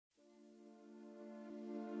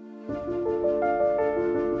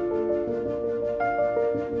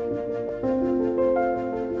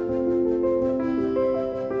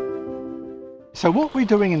So what we're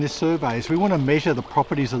doing in this survey is we want to measure the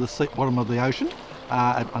properties of the bottom of the ocean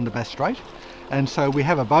under Bass Strait. And so we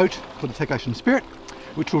have a boat called the TEK Ocean Spirit,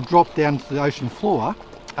 which will drop down to the ocean floor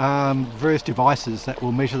various devices that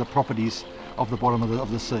will measure the properties of the bottom of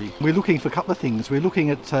the sea. We're looking for a couple of things. We're looking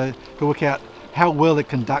at to work out how well it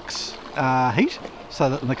conducts heat, so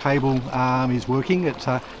that when the cable is working,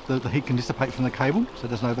 the heat can dissipate from the cable, so it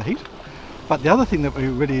doesn't overheat. But the other thing that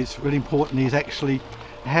is really important is actually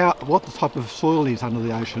what the type of soil is under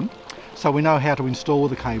the ocean, so we know how to install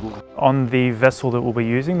the cable. On the vessel that we'll be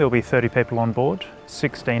using, there'll be 30 people on board.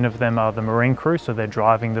 16 of them are the marine crew, so they're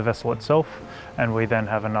driving the vessel itself, and we then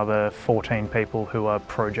have another 14 people who are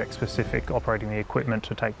project specific, operating the equipment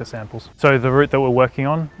to take the samples. So the route that we're working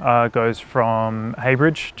on goes from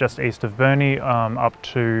Heybridge, just east of Burnie, up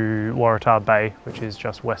to Waratah Bay, which is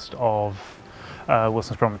just west of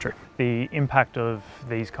Wilson's Promontory. The impact of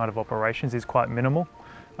these kind of operations is quite minimal.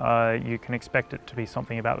 You can expect it to be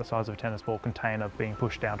something about the size of a tennis ball container being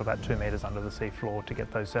pushed down to about 2 metres under the sea floor to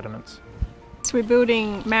get those sediments. So we're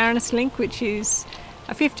building Marinus Link, which is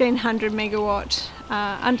a 1500 megawatt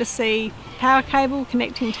undersea power cable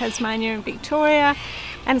connecting Tasmania and Victoria,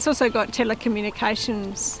 and it's also got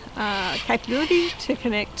telecommunications capability to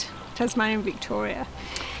connect Tasmania and Victoria.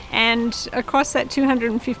 And across that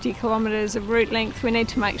 250 kilometres of route length, we need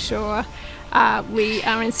to make sure we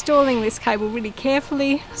are installing this cable really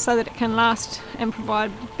carefully so that it can last and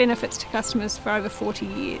provide benefits to customers for over 40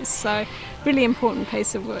 years. So, really important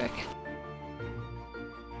piece of work.